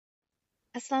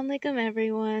Assalamu alaikum,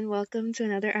 everyone. Welcome to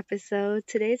another episode.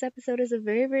 Today's episode is a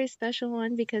very, very special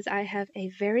one because I have a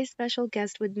very special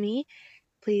guest with me.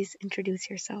 Please introduce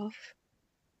yourself.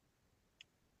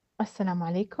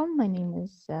 Assalamu alaikum. My name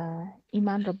is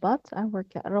Iman Rabat. I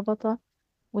work at Rabata,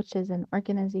 which is an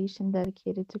organization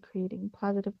dedicated to creating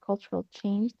positive cultural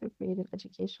change through creative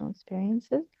educational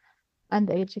experiences. I'm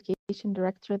the education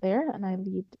director there, and I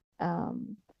lead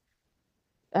um,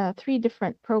 three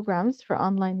different programs for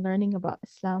online learning about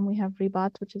Islam. We have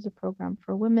Ribat, which is a program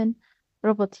for women,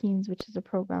 Roboteens, which is a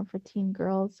program for teen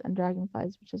girls, and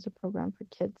Dragonflies, which is a program for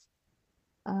kids.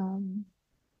 Um,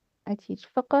 I teach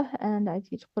fiqh and I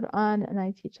teach Quran and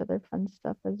I teach other fun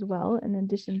stuff as well, in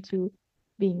addition to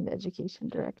being the education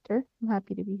director. I'm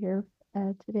happy to be here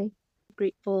today.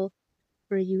 Grateful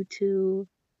for you to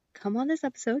come on this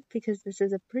episode because this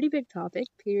is a pretty big topic.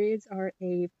 Periods are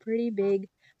a pretty big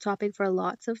topic for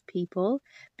lots of people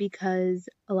because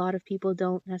a lot of people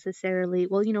don't necessarily,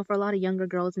 well, for a lot of younger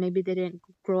girls, maybe they didn't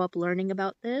grow up learning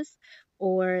about this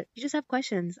or you just have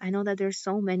questions. I know that there's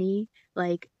so many,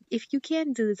 like, if you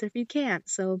can do this, if you can't.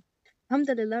 So,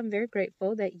 alhamdulillah, I'm very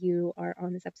grateful that you are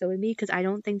on this episode with me because I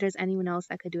don't think there's anyone else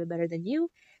that could do it better than you.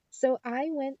 So I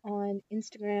went on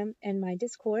Instagram and my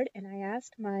Discord and I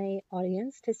asked my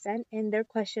audience to send in their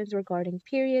questions regarding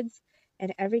periods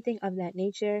and everything of that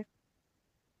nature.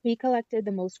 We collected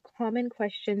the most common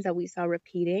questions that we saw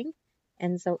repeating.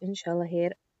 And so, inshallah,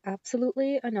 here,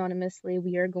 absolutely anonymously,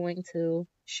 we are going to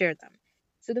share them.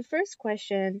 So, the first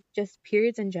question, just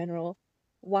periods in general.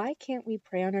 Why can't we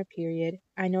pray on our period?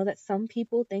 I know that some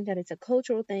people think that it's a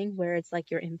cultural thing where it's like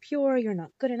you're impure, you're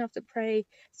not good enough to pray.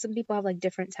 Some people have like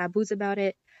different taboos about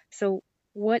it. So,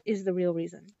 what is the real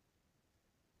reason?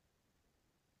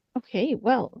 Okay,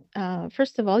 well,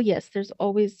 first of all, yes, there's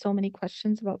always so many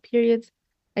questions about periods.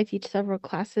 I teach several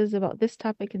classes about this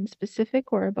topic in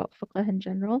specific or about fiqh in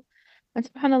general.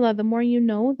 And subhanAllah, the more you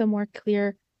know, the more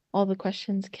clear all the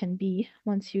questions can be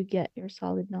once you get your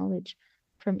solid knowledge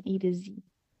from A to Z.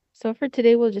 So for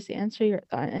today, we'll just answer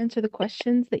the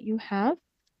questions that you have.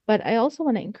 But I also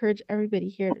want to encourage everybody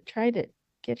here to try to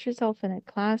get yourself in a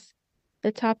class.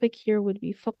 The topic here would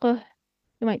be fiqh.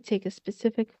 You might take a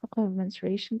specific fiqh of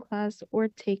menstruation class or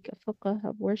take a fiqh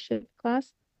of worship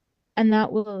class, and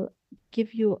that will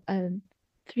give you a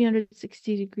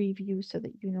 360-degree view so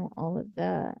that you know all of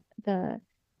the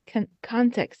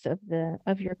context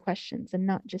of your questions and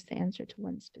not just the answer to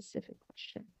one specific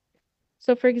question.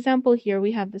 So for example, here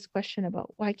we have this question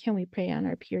about why can't we pray on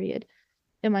our period?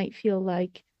 It might feel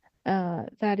like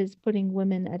that is putting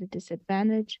women at a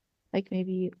disadvantage, like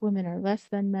maybe women are less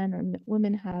than men, or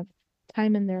women have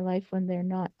time in their life when they're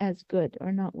not as good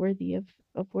or not worthy of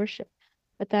worship.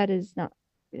 But that is not,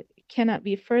 it cannot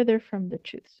be further from the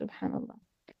truth, subhanAllah.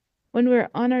 When we're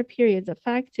on our periods, the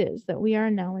fact is that we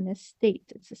are now in a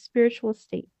state, it's a spiritual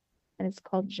state, and it's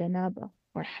called janaba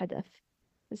or hadath.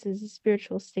 This is a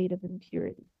spiritual state of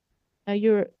impurity.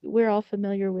 Now we're all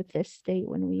familiar with this state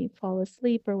when we fall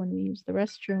asleep or when we use the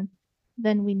restroom,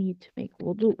 then we need to make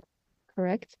wudu,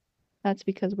 correct? That's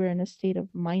because we're in a state of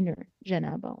minor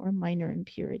janaba or minor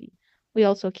impurity. We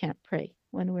also can't pray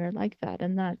when we're like that,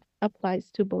 and that applies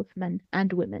to both men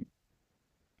and women.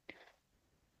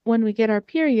 When we get our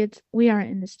periods, we are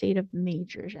in a state of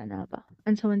major janaba.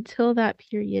 And so until that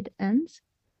period ends,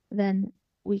 then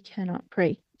we cannot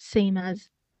pray. Same as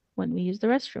when we use the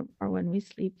restroom or when we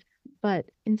sleep. But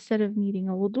instead of needing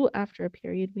a wudu after a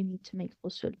period, we need to make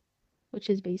ghusl, which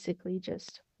is basically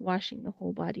just washing the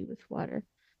whole body with water.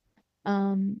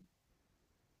 Um,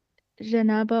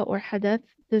 Janaba or hadath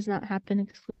does not happen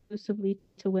exclusively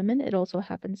to women, it also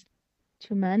happens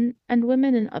to men and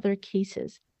women in other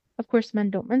cases. Of course, men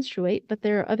don't menstruate, but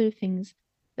there are other things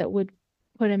that would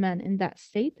put a man in that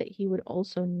state that he would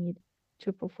also need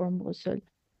to perform ghusl.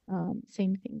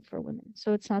 Same thing for women.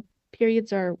 So it's not,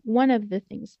 periods are one of the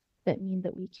things that mean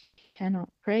that we cannot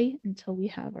pray until we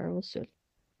have our ghusl.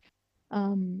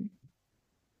 Um,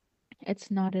 it's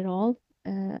not at all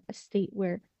a state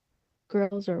where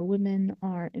girls or women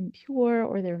are impure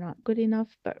or they're not good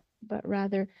enough, but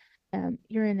rather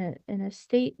you're in a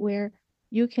state where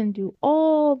you can do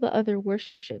all the other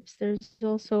worships. There's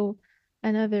also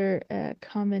another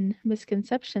common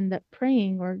misconception that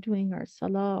praying or doing our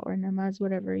salah or namaz,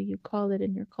 whatever you call it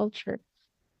in your culture,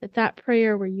 that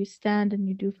prayer where you stand and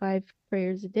you do 5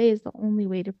 prayers a day is the only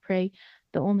way to pray,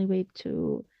 the only way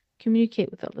to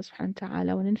communicate with Allah subhanahu wa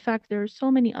ta'ala. And in fact, there are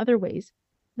so many other ways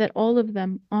that all of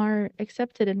them are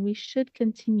accepted, and we should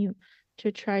continue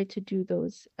to try to do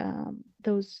those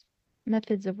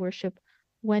methods of worship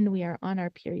when we are on our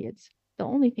periods. The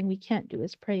only thing we can't do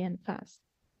is pray and fast.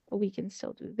 but we can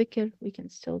still do dhikr, we can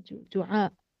still do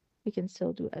dua, we can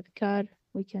still do adhkar,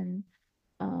 we can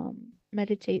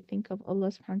meditate, think of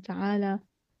Allah subhanahu wa ta'ala,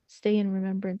 stay in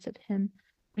remembrance of Him,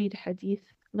 read hadith,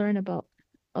 learn about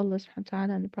Allah subhanahu wa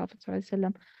ta'ala and the Prophet sallallahu alaihi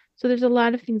wasallam. So there's a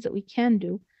lot of things that we can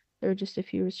do. There are just a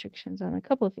few restrictions on a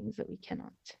couple of things that we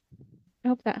cannot. I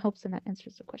hope that helps and that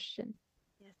answers the question.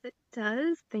 Yes, it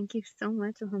does. Thank you so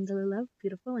much. Alhamdulillah.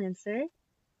 Beautiful answer.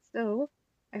 So,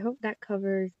 I hope that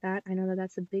covers that. I know that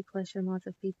that's a big question lots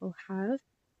of people have.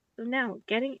 So now,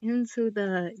 getting into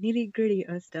the nitty-gritty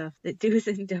of stuff, the do's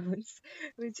and don'ts,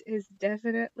 which is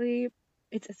definitely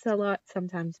it's a lot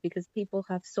sometimes because people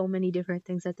have so many different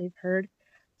things that they've heard.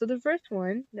 So the first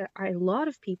one that a lot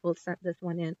of people sent this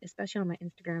one in, especially on my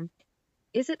Instagram,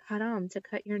 is it haram to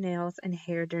cut your nails and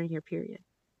hair during your period?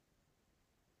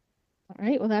 All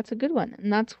right, well, that's a good one.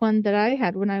 And that's one that I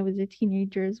had when I was a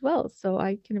teenager as well. So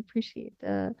I can appreciate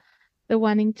the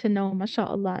wanting to know,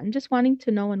 mashallah, and just wanting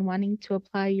to know and wanting to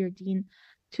apply your deen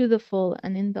to the full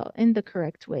and in the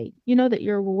correct way. You know that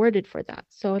you're rewarded for that.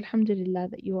 So alhamdulillah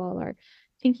that you all are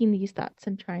thinking these thoughts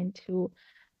and trying to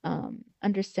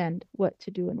understand what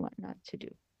to do and what not to do.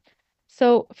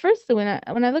 So first, when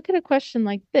I look at a question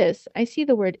like this, I see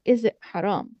the word "is it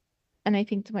haram," and I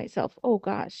think to myself, "Oh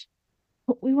gosh,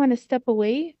 we want to step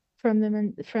away from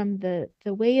the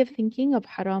way of thinking of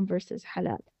haram versus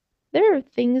halal. There are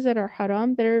things that are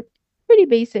haram that are pretty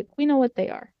basic. We know what they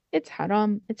are. It's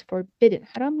haram, it's forbidden.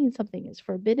 Haram means something is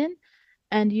forbidden,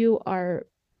 and you are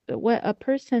what a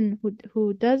person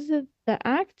who does the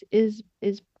act is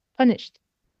punished,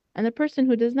 and the person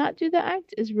who does not do the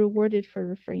act is rewarded for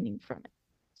refraining from it.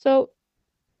 So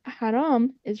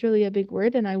haram is really a big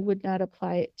word, and I would not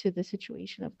apply it to the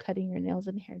situation of cutting your nails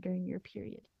and hair during your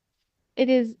period.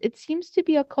 It seems to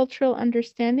be a cultural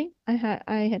understanding. I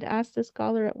had asked a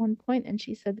scholar at one point and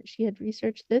she said that she had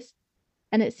researched this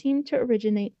and it seemed to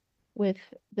originate with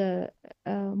the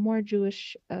more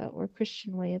Jewish or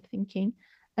Christian way of thinking,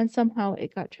 and somehow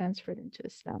it got transferred into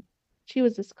Islam. She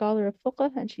was a scholar of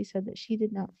fiqh and she said that she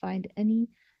did not find any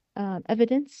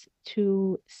evidence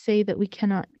to say that we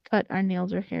cannot cut our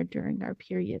nails or hair during our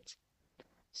periods.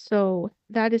 So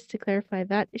that is to clarify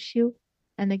that issue.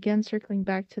 And again, circling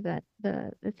back to that,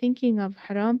 the thinking of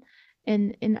haram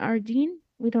in our deen,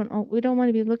 we don't want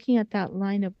to be looking at that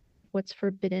line of what's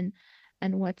forbidden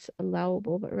and what's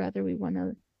allowable, but rather we want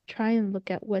to try and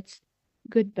look at what's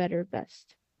good, better,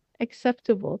 best.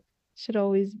 Acceptable should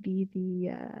always be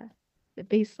the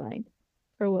baseline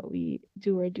for what we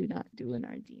do or do not do in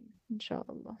our deen,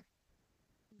 inshallah.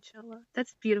 Inshallah.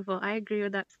 That's beautiful. I agree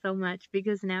with that so much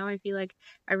because now I feel like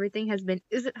everything has been,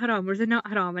 is it haram or is it not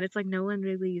haram? And it's like no one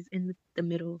really is in the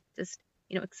middle, just,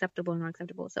 acceptable and not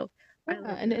acceptable. So Yeah, I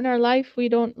love and that. in our life, we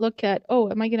don't look at,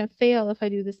 oh, am I gonna fail if I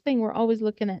do this thing? We're always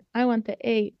looking at, I want the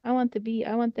A, I want the B,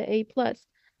 I want the A plus.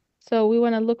 So we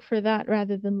want to look for that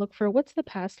rather than look for what's the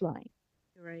pass line.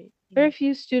 You're right. Yeah, Very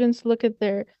few students look at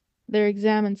their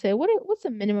exam and say, what's the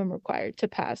minimum required to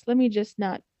pass? Let me just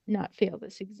not fail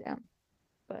this exam.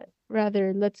 But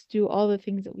rather, let's do all the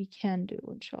things that we can do,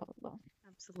 inshallah.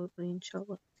 absolutely.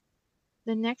 Inshallah.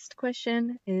 The next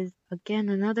question is again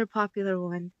another popular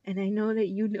one, and I know that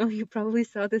you probably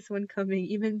saw this one coming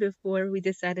even before we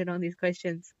decided on these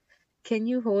questions. Can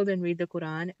you hold and read the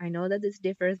Quran? I know that this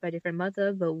differs by different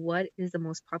madhab, but what is the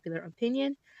most popular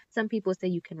opinion? Some people say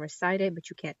you can recite it, but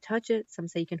you can't touch it. Some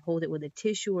say you can hold it with a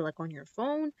tissue or like on your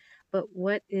phone. But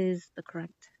what is the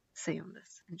correct say on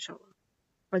this, inshallah?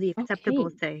 Or the acceptable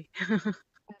Okay, say?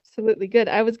 absolutely good.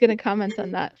 I was going to comment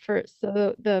on that first.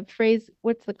 So the phrase,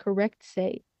 what's the correct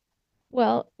say?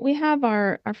 Well, we have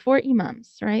our four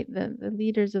imams, right? The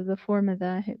leaders of the four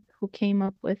madhahib who came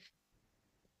up with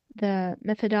the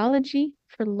methodology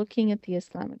for looking at the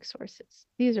Islamic sources.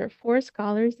 These are four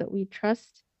scholars that we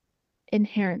trust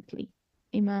inherently.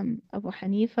 Imam Abu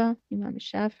Hanifa, Imam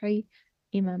Shafi'i,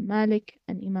 Imam Malik,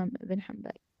 and Imam Ibn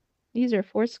Hanbal. These are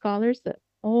four scholars that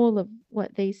all of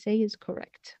what they say is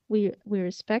correct. We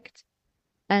respect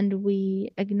and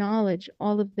we acknowledge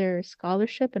all of their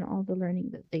scholarship and all the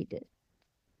learning that they did.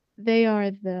 They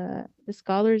are the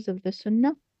scholars of the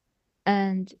Sunnah,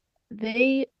 and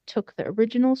they took the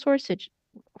original sources,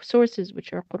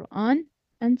 which are Quran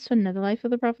and Sunnah, the life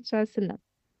of the Prophet ﷺ,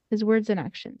 his words and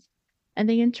actions, and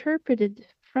they interpreted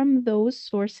from those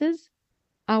sources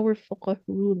our fiqh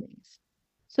rulings.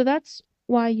 So that's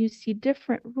why you see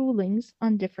different rulings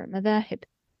on different madahib,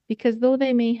 because though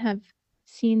they may have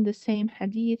seen the same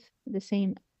hadith, the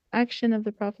same action of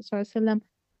the Prophet ﷺ,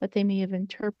 but they may have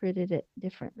interpreted it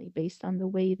differently based on the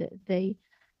way that the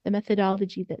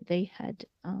methodology that they had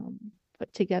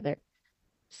put together.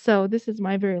 So this is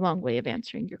my very long way of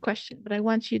answering your question, but I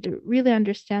want you to really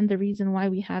understand the reason why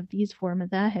we have these four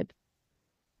madahib.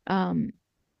 Um,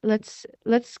 let's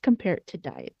compare it to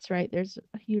diets, right? There's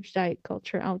a huge diet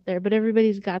culture out there, but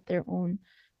everybody's got their own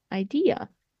idea.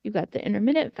 You got the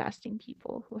intermittent fasting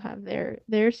people who have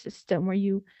their system where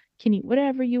you can eat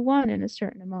whatever you want in a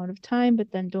certain amount of time,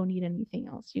 but then don't eat anything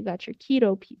else. You got your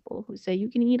keto people who say you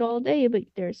can eat all day, but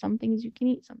there are some things you can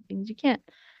eat, some things you can't.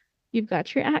 You've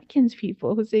got your Atkins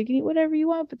people who say you can eat whatever you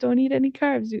want, but don't eat any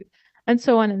carbs, and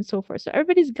so on and so forth. So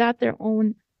everybody's got their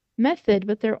own method,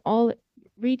 but they're all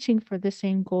reaching for the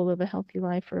same goal of a healthy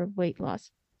life or of weight loss.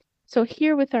 So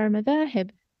here with our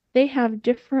madahib, they have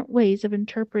different ways of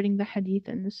interpreting the hadith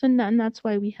and the sunnah, and that's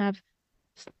why we have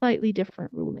slightly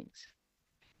different rulings.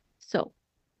 So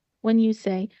when you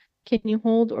say, can you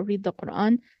hold or read the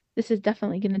Quran? This is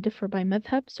definitely going to differ by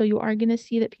madhab. So you are going to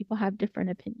see that people have different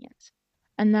opinions.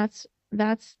 And that's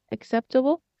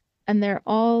acceptable and they're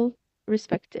all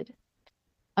respected.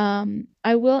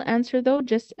 I will answer though,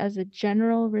 just as a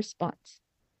general response.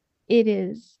 It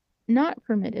is not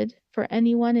permitted for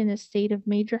anyone in a state of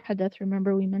major hadath.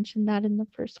 Remember, we mentioned that in the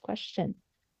first question.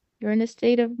 You're in a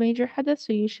state of major hadath,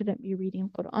 so you shouldn't be reading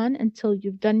Quran until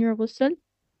you've done your ghusl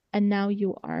and now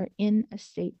you are in a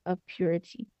state of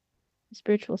purity, a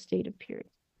spiritual state of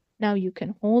purity. Now you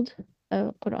can hold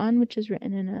a Quran which is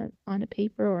written on a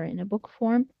paper or in a book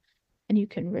form, and you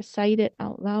can recite it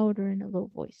out loud or in a low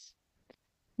voice.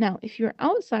 Now, if you're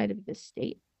outside of this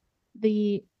state,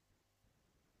 the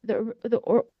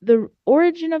the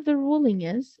origin of the ruling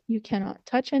is you cannot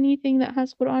touch anything that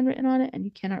has Quran written on it, and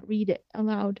you cannot read it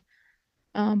aloud.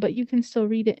 But you can still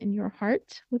read it in your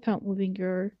heart without moving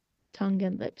your tongue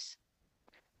and lips.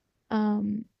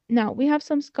 Now we have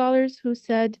some scholars who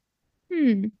said,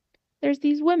 hmm, there's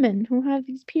these women who have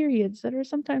these periods that are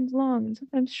sometimes long and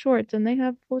sometimes short, and they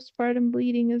have postpartum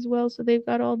bleeding as well, so they've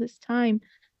got all this time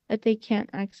that they can't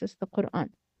access the Quran.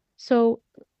 So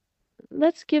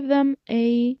let's give them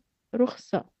a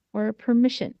rukhsa or a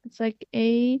permission. It's like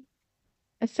a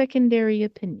secondary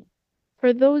opinion.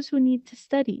 For those who need to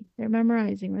study, they're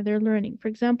memorizing or they're learning. For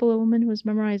example, a woman who has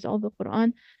memorized all the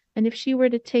Quran, and if she were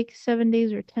to take 7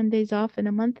 days or 10 days off in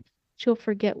a month, she'll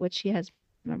forget what she has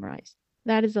memorized.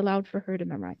 That is allowed for her to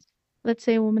memorize. Let's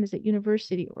say a woman is at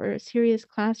university or a serious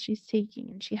class she's taking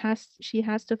and she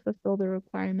has to fulfill the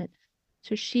requirement.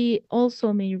 So she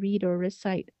also may read or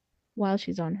recite while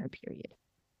she's on her period.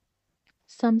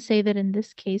 Some say that in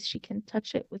this case she can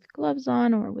touch it with gloves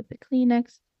on or with a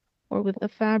Kleenex or with a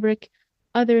fabric.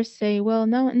 Others say, well,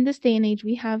 now in this day and age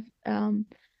we have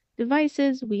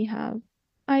devices, we have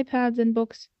iPads and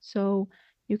books, so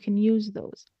you can use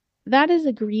those. That is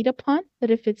agreed upon,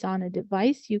 that if it's on a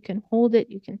device, you can hold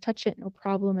it, you can touch it, no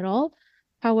problem at all.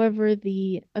 However,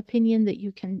 the opinion that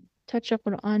you can touch up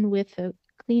on with a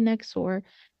Kleenex or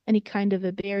any kind of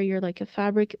a barrier like a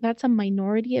fabric, that's a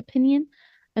minority opinion.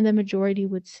 And the majority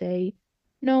would say,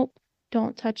 nope,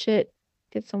 don't touch it.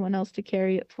 Get someone else to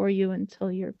carry it for you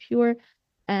until you're pure.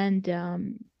 And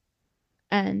the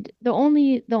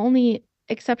only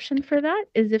exception for that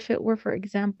is if it were, for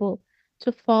example,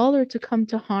 to fall or to come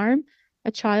to harm.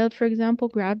 A child, for example,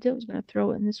 grabbed it, was going to throw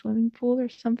it in the swimming pool or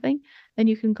something, then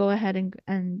you can go ahead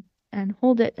and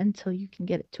hold it until you can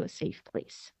get it to a safe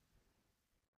place.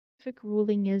 Specific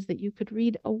ruling is that you could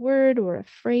read a word or a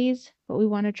phrase, but we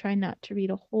want to try not to read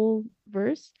a whole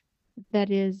verse that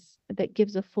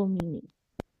gives a full meaning.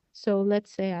 So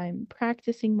let's say I'm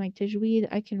practicing my tajweed,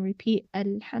 I can repeat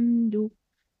alhamdulillahi,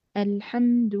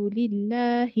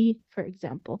 for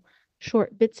example,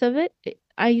 short bits of it.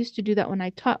 I used to do that when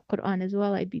I taught Quran as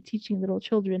well. I'd be teaching little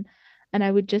children and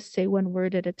I would just say one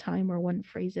word at a time or one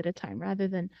phrase at a time rather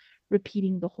than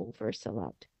repeating the whole verse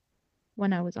aloud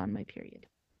when I was on my period.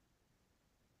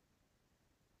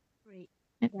 Great.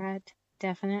 That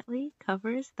definitely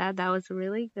covers that. That was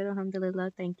really good.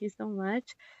 Alhamdulillah. Thank you so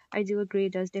much. I do agree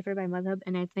it does differ by madhab,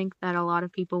 and I think that a lot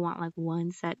of people want like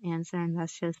one set answer, and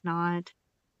that's just not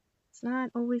it's not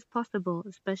always possible,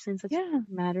 especially in such Yeah.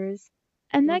 matters.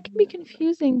 And that can be Mhm.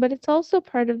 confusing, but it's also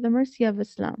part of the mercy of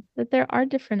Islam that there are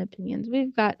different opinions.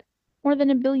 We've got more than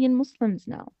 1 billion Muslims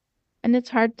now, and it's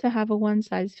hard to have a one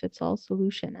size fits all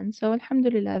solution. And so,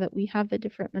 alhamdulillah, that we have the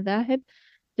different madahib,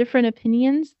 different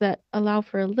opinions that allow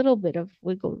for a little bit of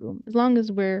wiggle room, as long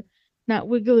as we're not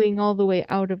wiggling all the way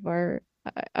out of our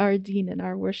deen and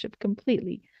our worship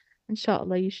completely.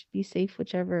 Inshallah, you should be safe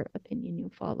whichever opinion you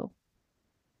follow.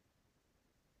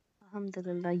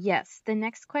 Alhamdulillah. Yes. The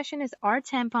next question is, are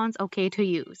tampons okay to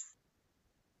use?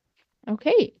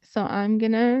 Okay, so I'm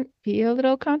gonna be a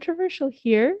little controversial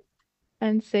here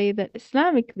and say that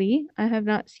Islamically, I have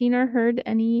not seen or heard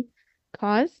any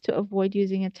cause to avoid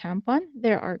using a tampon.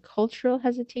 There are cultural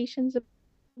hesitations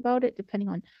about it, depending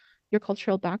on your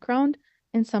cultural background.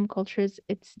 In some cultures,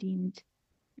 it's deemed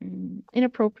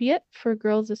inappropriate for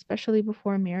girls, especially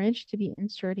before marriage, to be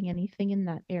inserting anything in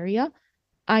that area.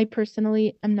 I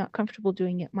personally am not comfortable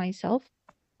doing it myself.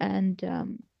 And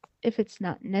if it's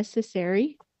not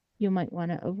necessary, you might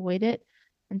want to avoid it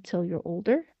until you're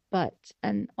older. But,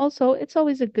 and also, it's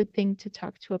always a good thing to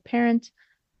talk to a parent,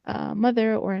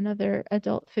 mother, or another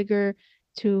adult figure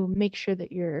to make sure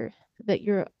that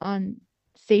you're on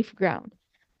safe ground.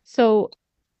 So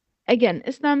again,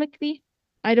 Islamically,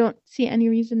 I don't see any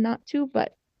reason not to,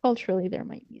 but culturally there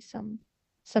might be some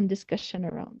discussion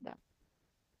around that.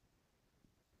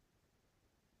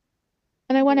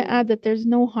 And I want to add Ooh, that there's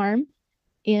no harm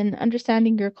in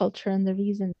understanding your culture and the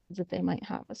reasons that they might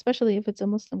have, especially if it's a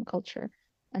Muslim culture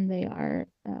and they are,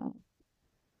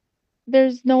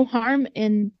 there's no harm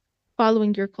in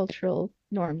following your cultural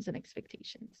norms and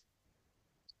expectations.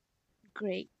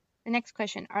 great. The next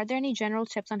question. Are there any general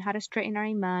tips on how to straighten our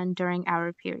iman during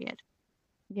our period?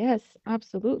 Yes,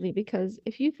 absolutely. Because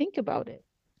if you think about it,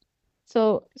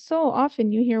 so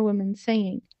often you hear women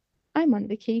saying, I'm on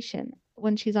vacation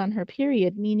when she's on her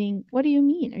period, meaning, what do you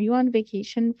mean? Are you on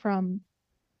vacation from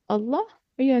Allah?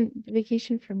 Are you on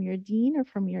vacation from your deen or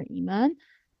from your iman?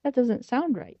 That doesn't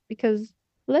sound right because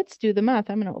let's do the math.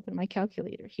 I'm going to open my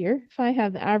calculator here. If I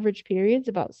have the average periods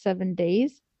about 7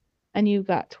 days and you've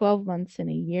got 12 months in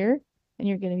a year and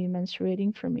you're going to be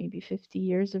menstruating for maybe 50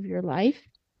 years of your life,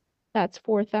 that's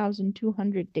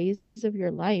 4,200 days of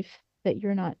your life that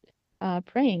you're not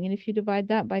praying. And if you divide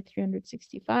that by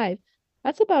 365,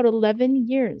 that's about 11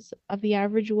 years of the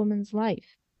average woman's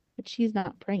life that she's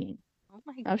not praying. Oh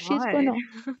my Now she's going God.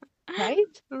 to,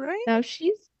 right? Right? Now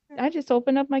I just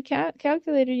opened up my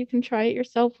calculator. You can try it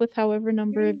yourself with however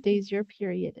number of Crazy. days your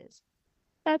period is.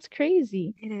 That's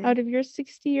crazy. It is. Out of your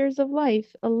 60 years of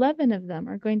life, 11 of them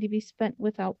are going to be spent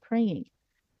without praying.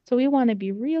 So we want to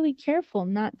be really careful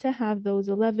not to have those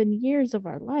 11 years of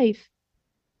our life,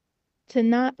 to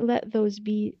not let those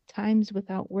be times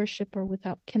without worship or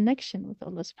without connection with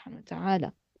Allah subhanahu wa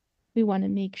ta'ala. We want to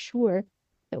make sure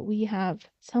that we have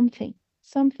something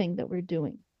that we're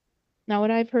doing. Now,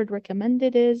 what I've heard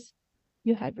recommended is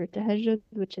you have your tahajjud,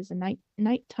 which is a night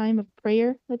time of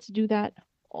prayer. Let's do that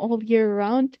all year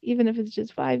round, even if it's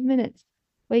just 5 minutes.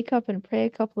 Wake up and pray a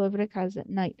couple of rak'ahs at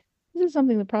night. This is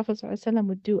something the Prophet ﷺ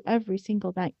would do every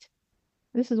single night.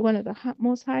 This is one of the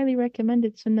most highly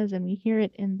recommended sunnahs, and we hear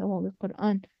it in the Holy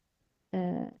Quran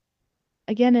uh,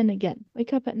 again and again.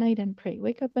 Wake up at night and pray.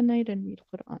 Wake up at night and read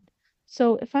Quran.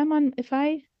 So if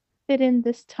I fit in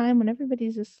this time when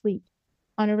everybody's asleep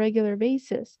on a regular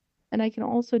basis, then I can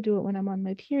also do it when I'm on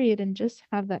my period and just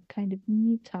have that kind of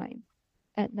me time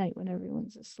at night when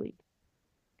everyone's asleep.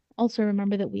 Also,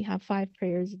 remember that we have 5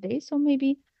 prayers a day. So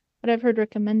maybe what I've heard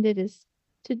recommended is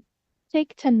to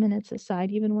take 10 minutes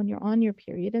aside, even when you're on your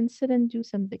period, and sit and do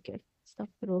some dhikr,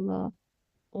 astaghfirullah,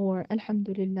 or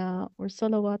alhamdulillah, or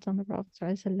salawat on the Prophet,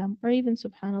 ﷺ, or even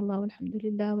subhanallah,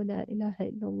 alhamdulillah, wa la ilaha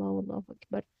illallah, wallahu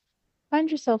akbar. Find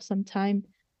yourself some time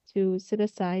to sit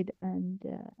aside and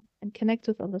connect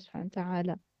with Allah subhanahu wa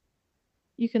ta'ala.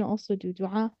 You can also do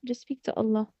dua. Just speak to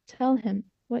Allah. Tell Him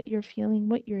what you're feeling,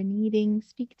 what you're needing.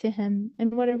 Speak to Him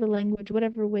in whatever language,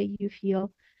 whatever way you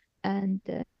feel. And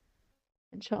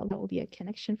inshallah, will be a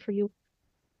connection for you.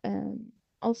 Um,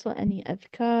 Also, any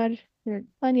adhkar. There are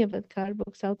plenty of adhkar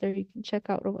books out there. You can check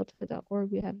out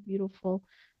rabata.org. We have a beautiful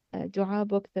dua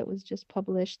book that was just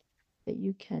published that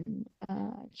you can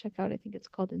check out. I think it's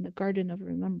called In the Garden of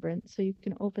Remembrance. So you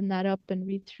can open that up and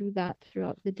read through that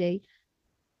throughout the day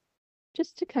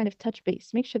just to kind of touch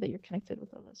base, make sure that you're connected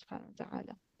with Allah subhanahu wa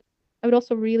ta'ala. I would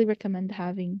also really recommend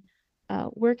having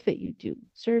work that you do,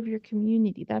 serve your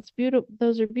community. That's beautiful.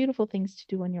 Those are beautiful things to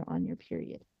do when you're on your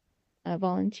period.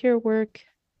 Volunteer work,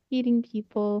 feeding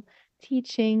people,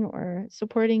 teaching, or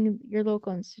supporting your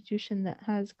local institution that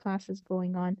has classes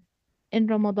going on. In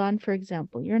Ramadan, for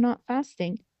example, you're not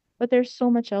fasting, but there's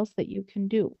so much else that you can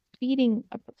do.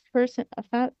 Person,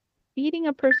 feeding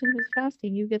a person who's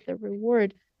fasting, you get the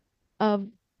reward of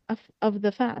of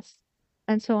the fast.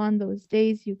 And so on those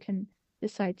days, you can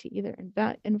decide to either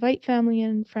invite family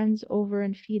and friends over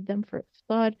and feed them for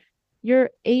iftar.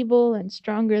 You're able and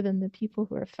stronger than the people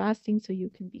who are fasting, so you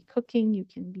can be cooking, you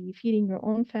can be feeding your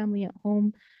own family at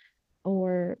home,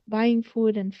 or buying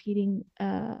food and feeding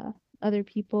other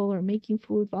people, or making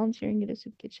food, volunteering at a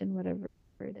soup kitchen, whatever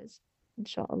it is,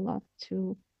 inshallah,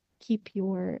 to keep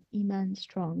your iman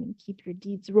strong and keep your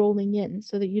deeds rolling in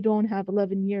so that you don't have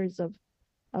 11 years of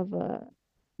a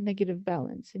negative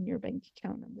balance in your bank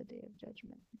account on the day of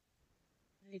judgment.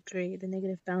 I agree. The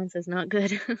negative balance is not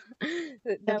good.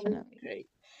 That was Definitely. great.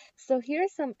 So here are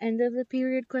some end of the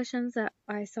period questions that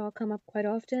I saw come up quite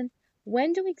often.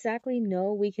 When do we exactly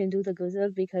know we can do the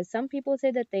ghusl? Because some people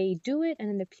say that they do it and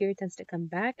then the period tends to come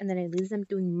back and then it leaves them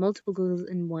doing multiple ghusls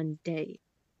in one day.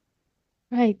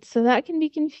 Right. So that can be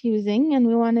confusing, and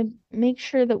we want to make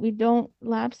sure that we don't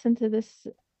lapse into this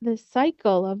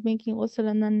cycle of making ghusl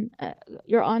and then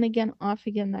you're on again, off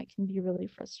again. That can be really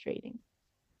frustrating.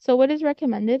 So what is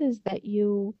recommended is that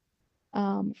you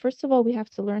first of all, we have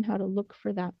to learn how to look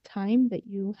for that time that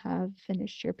you have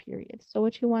finished your period. So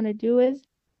what you want to do is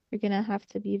you're going to have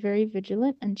to be very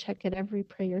vigilant and check at every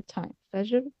prayer time.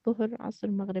 Fajr, Dhuhr,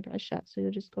 Asr, Maghrib, Isha. So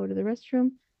you'll just go to the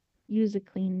restroom, use a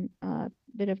clean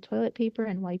bit of toilet paper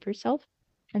and wipe yourself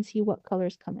and see what color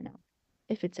is coming out.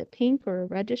 If it's a pink or a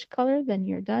reddish color, then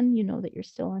you're done. You know that you're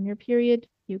still on your period.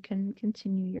 You can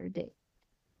continue your day.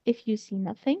 If you see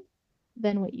nothing,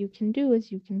 then what you can do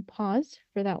is you can pause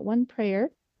for that one prayer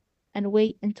and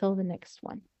wait until the next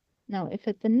one. Now, if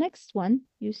at the next one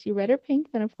you see red or pink,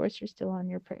 then of course you're still on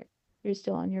your prayer. You're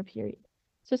still on your period.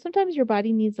 So sometimes your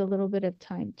body needs a little bit of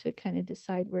time to kind of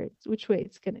decide which way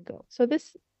it's going to go. So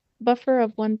this buffer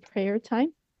of one prayer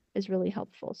time is really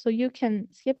helpful. So you can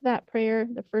skip that prayer,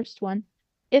 the first one.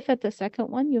 If at the second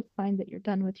one you find that you're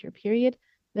done with your period,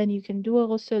 then you can do a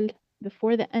ghusl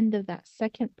before the end of that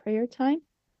second prayer time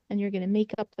and you're going to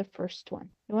make up the first one.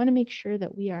 You want to make sure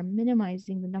that we are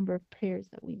minimizing the number of prayers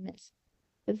that we miss.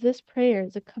 Because this prayer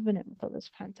is a covenant with Allah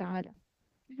subhanahu wa ta'ala.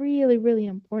 Really, really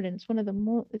important. It's one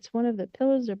of the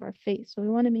pillars of our faith. So we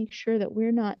want to make sure that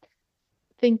we're not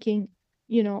thinking,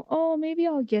 oh, maybe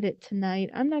I'll get it tonight.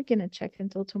 I'm not going to check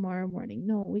until tomorrow morning.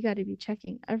 No, we got to be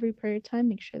checking every prayer time,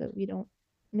 make sure that we don't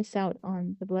miss out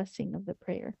on the blessing of the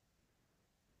prayer.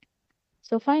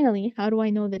 So finally, how do I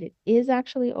know that it is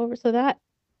actually over? So that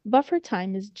buffer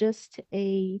time is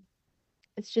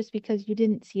it's just because you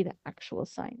didn't see the actual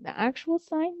sign. The actual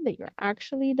sign that you're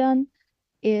actually done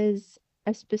is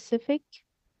a specific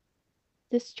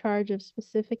discharge of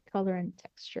specific color and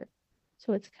texture.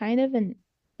 So it's kind of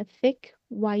a thick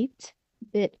white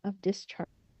bit of discharge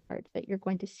that you're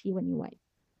going to see when you wipe.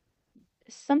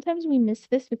 Sometimes we miss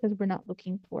this because we're not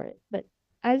looking for it, but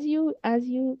as you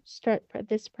start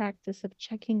this practice of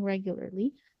checking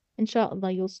regularly,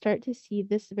 inshallah, you'll start to see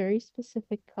this very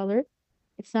specific color.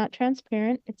 It's not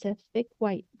transparent, it's a thick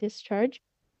white discharge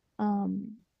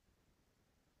um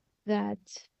that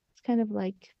it's kind of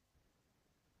like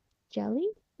jelly,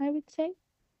 I would say,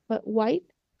 but white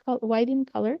in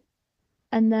color.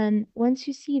 And then once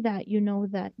you see that, you know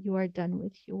that you are done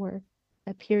with your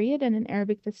period. And in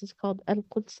Arabic, this is called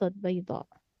al-Quds al-Bayda,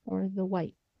 or the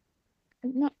white.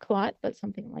 Not clot, but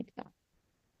something like that.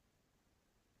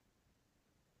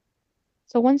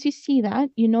 So once you see that,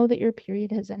 you know that your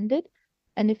period has ended.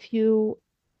 And if you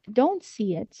don't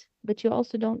see it, but you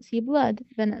also don't see blood,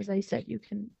 then as I said, you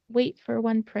can wait for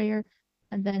one prayer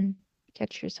and then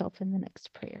catch yourself in the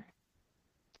next prayer.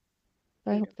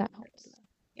 So I hope Beautiful, that helps. mashallah.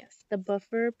 Yes, the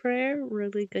buffer prayer,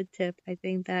 really good tip. I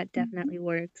think that Mhm. definitely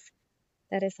works.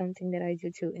 That is something that I do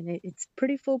too, and it's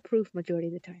pretty foolproof majority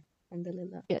of the time.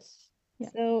 Alhamdulillah. Yes. Yeah.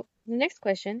 So, the next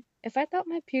question, if I thought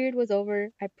my period was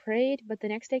over, I prayed, but the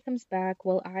next day comes back,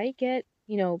 will I get,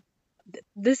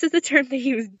 this is the term they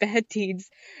use, bad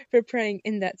deeds, for praying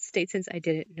in that state since I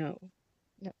didn't know.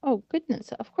 No. Oh,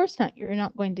 goodness. Of course not. You're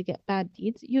not going to get bad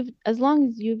deeds. As long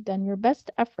as you've done your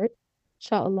best effort,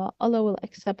 inshallah, Allah will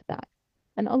accept that.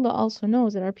 And Allah also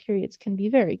knows that our periods can be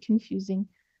very confusing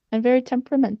and very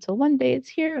temperamental. One day it's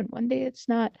here and one day it's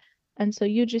not. And so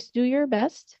you just do your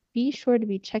best. Be sure to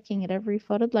be checking at every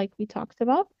farad like we talked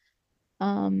about.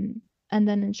 Um, and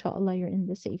then inshallah you're in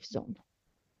the safe zone.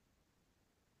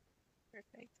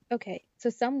 Perfect. Okay, so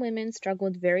some women struggle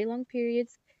with very long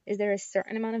periods. Is there a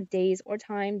certain amount of days or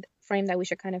time frame that we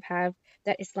should kind of have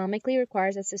that Islamically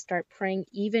requires us to start praying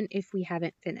even if we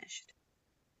haven't finished?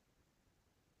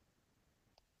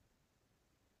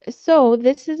 So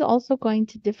this is also going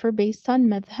to differ based on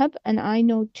madhab, and I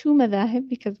know two madhab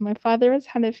because my father was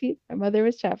Hanafi, my mother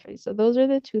was Shafi'i. So those are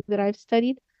the two that I've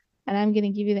studied, and I'm going to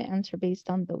give you the answer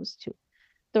based on those two.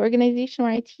 The organization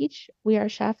where I teach, we are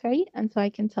Shafi'i, and so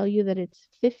I can tell you that it's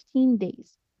 15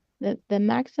 days. The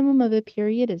maximum of the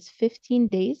period is 15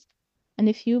 days, and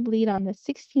if you bleed on the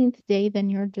 16th day,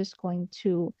 then you're just going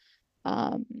to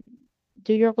um,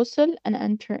 do your ghusl and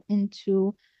enter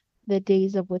into the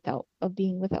days of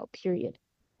being without period.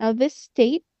 Now, this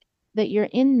state that you're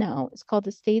in now is called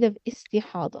the state of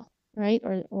istihada, right?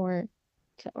 Or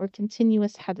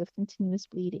continuous hadath, continuous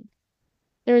bleeding.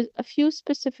 There's a few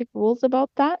specific rules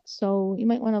about that, so you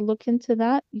might want to look into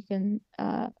that. You can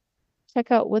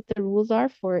check out what the rules are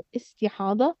for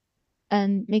istihada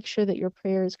and make sure that your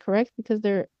prayer is correct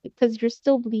because you're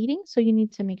still bleeding, so you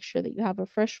need to make sure that you have a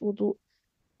fresh wudu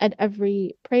at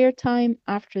every prayer time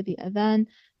after the adhan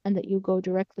and that you go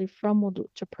directly from wudu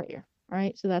to prayer. All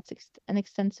right, so that's an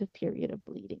extensive period of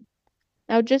bleeding.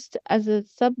 Now, just as a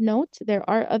sub note, there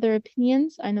are other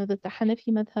opinions. I know that the Hanafi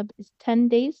madhab is 10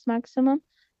 days maximum,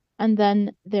 and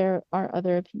then there are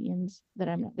other opinions that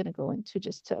I'm not going to go into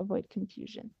just to avoid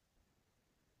confusion.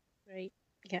 Right.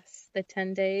 Yes, the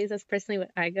 10 days. That's personally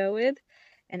what I go with.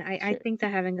 And I Sure. think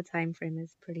that having a time frame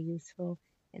is pretty useful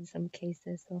in some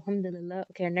cases. So alhamdulillah.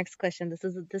 Okay, our next question. This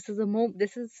is a moment.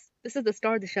 This is the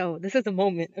star of the show. This is a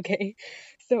moment, okay?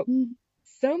 So Mm.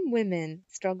 some women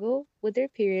struggle with their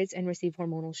periods and receive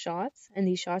hormonal shots, and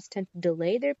these shots tend to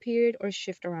delay their period or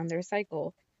shift around their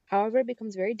cycle. However, it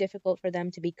becomes very difficult for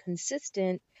them to be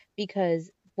consistent because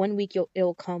one week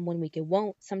it'll come, one week it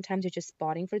won't. Sometimes you're just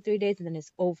spotting for 3 days and then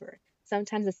it's over.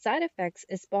 Sometimes the side effects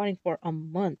is spotting for a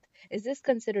month. Is this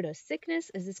considered a sickness?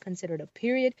 Is this considered a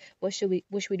period? What should we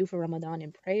do for Ramadan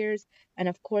and prayers? And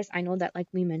of course, I know that like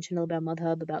we mentioned a little about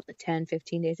madhab about the 10,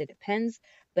 15 days, it depends.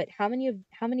 But how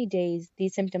many days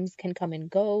these symptoms can come and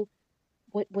go?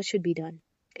 What should be done?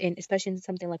 And especially in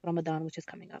something like Ramadan, which is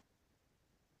coming up.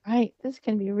 Right. This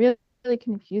can be really, really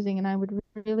confusing, and I would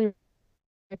really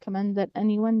recommend that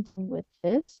anyone dealing with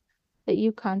this, that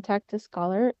you contact a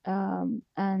scholar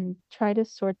and try to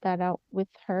sort that out with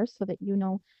her so that you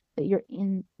know that you're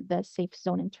in the safe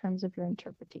zone in terms of your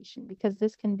interpretation, because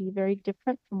this can be very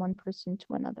different from one person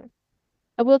to another.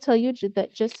 I will tell you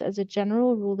that just as a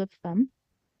general rule of thumb,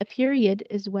 a period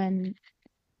is when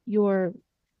your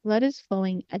blood is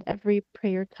flowing at every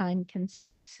prayer time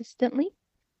consistently,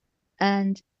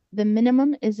 and the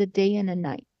minimum is a day and a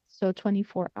night, so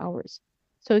 24 hours.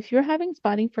 So if you're having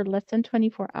spotting for less than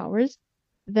 24 hours,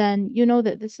 then you know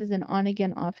that this is an on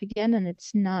again, off again, and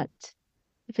it's not,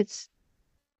 if it's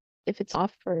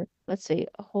off for, let's say,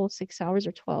 a whole 6 hours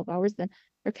or 12 hours, then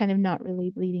you're kind of not really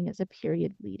bleeding as a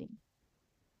period bleeding.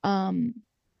 Um,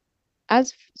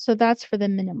 so that's for the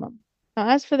minimum. Now,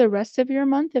 as for the rest of your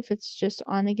month, if it's just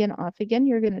on again, off again,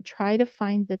 you're going to try to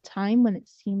find the time when it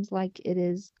seems like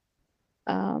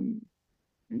um,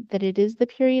 it is the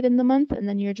period in the month, and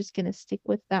then you're just going to stick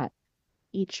with that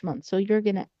each month. So you're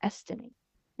going to estimate.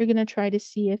 You're going to try to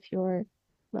see if your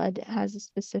blood has a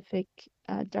specific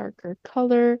darker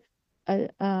color,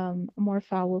 a more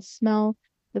foul smell.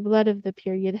 The blood of the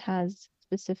period has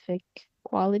specific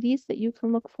qualities that you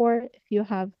can look for if you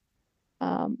have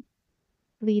um,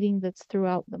 bleeding that's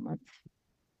throughout the month.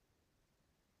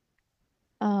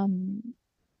 Um,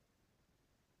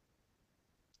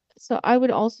 so I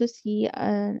would also see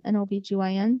an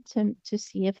OBGYN to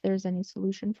see if there's any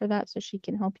solution for that so she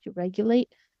can help you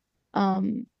regulate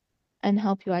um, and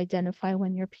help you identify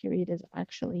when your period is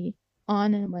actually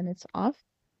on and when it's off.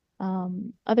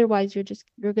 Otherwise,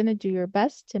 you're gonna do your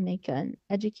best to make an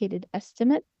educated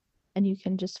estimate, and you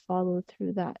can just follow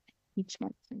through that each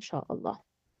month, inshallah.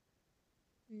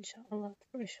 Inshallah,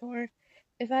 for sure.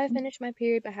 If I finish my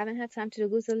period but haven't had time to do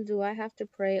ghusl, do I have to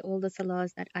pray all the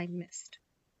salahs that I missed?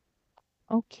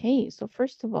 Okay, so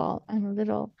first of all, I'm a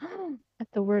little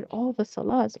at the word all the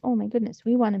salahs. Oh my goodness,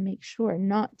 we want to make sure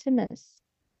not to miss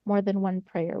more than one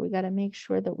prayer. We got to make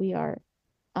sure that we are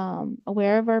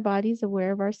aware of our bodies,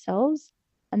 aware of ourselves,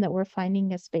 and that we're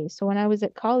finding a space. So when I was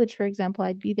at college, for example,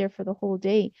 I'd be there for the whole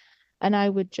day and I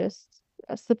would just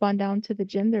slip on down to the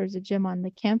gym. There's a gym on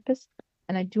the campus,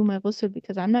 and I do my ghusl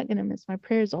because I'm not going to miss my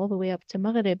prayers all the way up to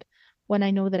Maghrib when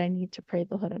I know that I need to pray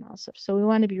Dhuhr and Asr. So we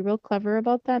want to be real clever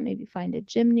about that. Maybe find a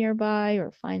gym nearby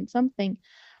or find something,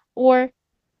 or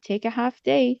take a half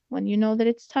day when you know that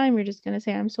it's time. You're just going to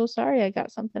say, I'm so sorry. I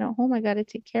got something at home I got to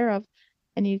take care of.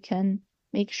 And you can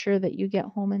make sure that you get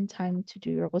home in time to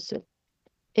do your ghusl.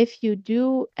 If you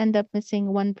do end up missing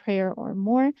one prayer or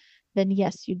more, then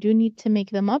yes, you do need to make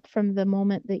them up from the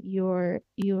moment that your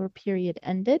period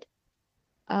ended.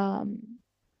 Um,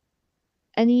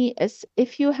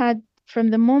 if you had from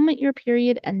the moment your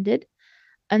period ended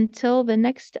until the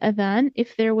next adhan,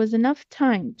 if there was enough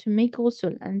time to make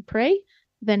ghusl and pray,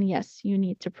 then yes, you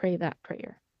need to pray that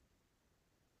prayer.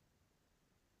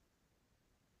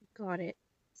 Got it.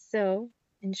 So,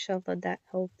 inshallah, that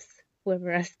helps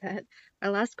whoever asked that. Our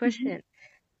last Mhm. question.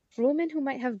 For women who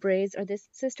might have braids, or this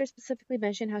sister specifically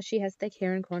mentioned how she has thick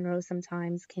hair and cornrows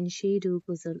sometimes, can she do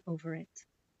ghusl over it?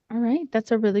 All right,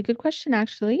 that's a really good question,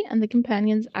 actually. And the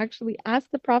companions actually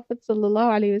asked the Prophet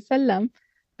ﷺ,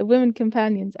 the women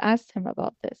companions asked him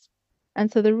about this.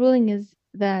 And so the ruling is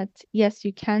that yes,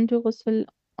 you can do ghusl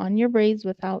on your braids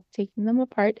without taking them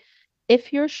apart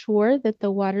if you're sure that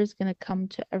the water is going to come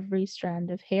to every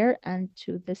strand of hair and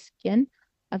to the skin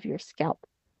of your scalp.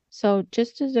 So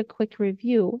just as a quick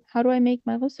review, how do I make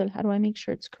my ghusl? How do I make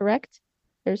sure it's correct?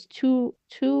 There's two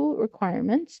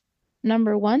requirements.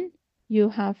 Number one, you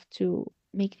have to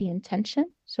make the intention.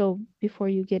 So before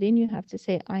you get in, you have to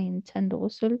say, I intend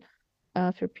ghusl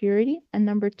for purity. And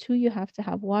number two, you have to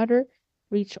have water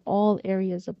reach all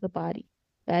areas of the body.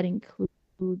 That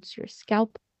includes your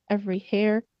scalp, every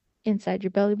hair, inside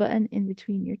your belly button, in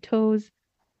between your toes,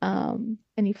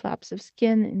 any flaps of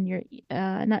skin in your,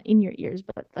 not in your ears,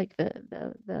 but like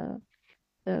the,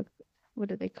 what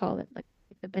do they call it? Like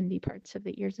the bendy parts of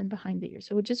the ears and behind the ears.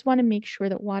 So we just want to make sure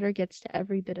that water gets to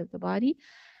every bit of the body,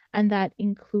 and that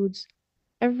includes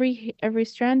every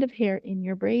strand of hair in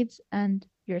your braids and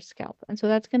your scalp. And so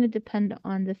that's going to depend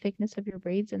on the thickness of your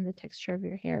braids and the texture of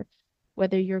your hair,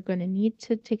 whether you're going to need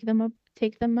to take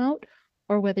them out,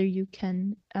 or whether you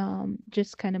can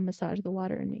just kind of massage the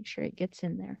water and make sure it gets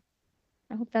in there.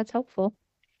 I hope that's helpful.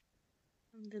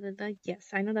 Alhamdulillah. Yes,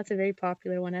 I know that's a very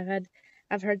popular one.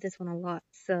 I've heard this one a lot.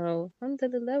 So,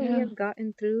 alhamdulillah, we Yeah, have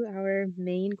gotten through our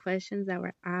main questions that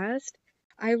were asked.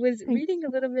 I was thank you reading a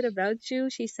so little bit much. about you.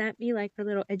 She sent me like her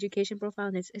little education profile,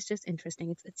 and it's just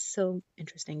interesting. It's so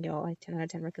interesting, y'all. I 10 out of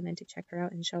 10 recommend to check her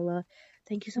out, inshallah.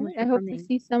 Thank you so much Right. for I hope to coming.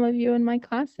 see some of you in my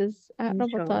classes at Rabata.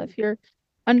 Inshallah. If you're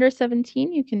under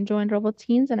 17, you can join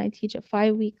Teens, and I teach a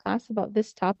 5-week class about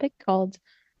this topic called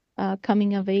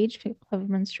coming of age of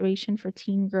menstruation for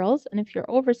teen girls. And if you're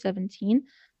over 17,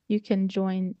 you can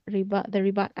join the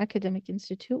Ribat Academic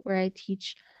Institute, where I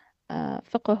teach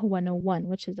fiqh 101,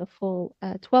 which is a full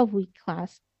 12-week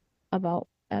class about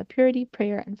purity,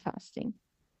 prayer, and fasting.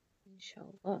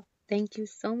 Inshallah. Thank you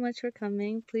so much for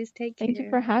coming. Please take Thank you care.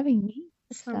 for having me.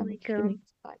 Assalamu Islamic alaikum.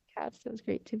 podcast. It was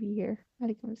great to be here.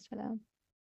 Alaikum assalam.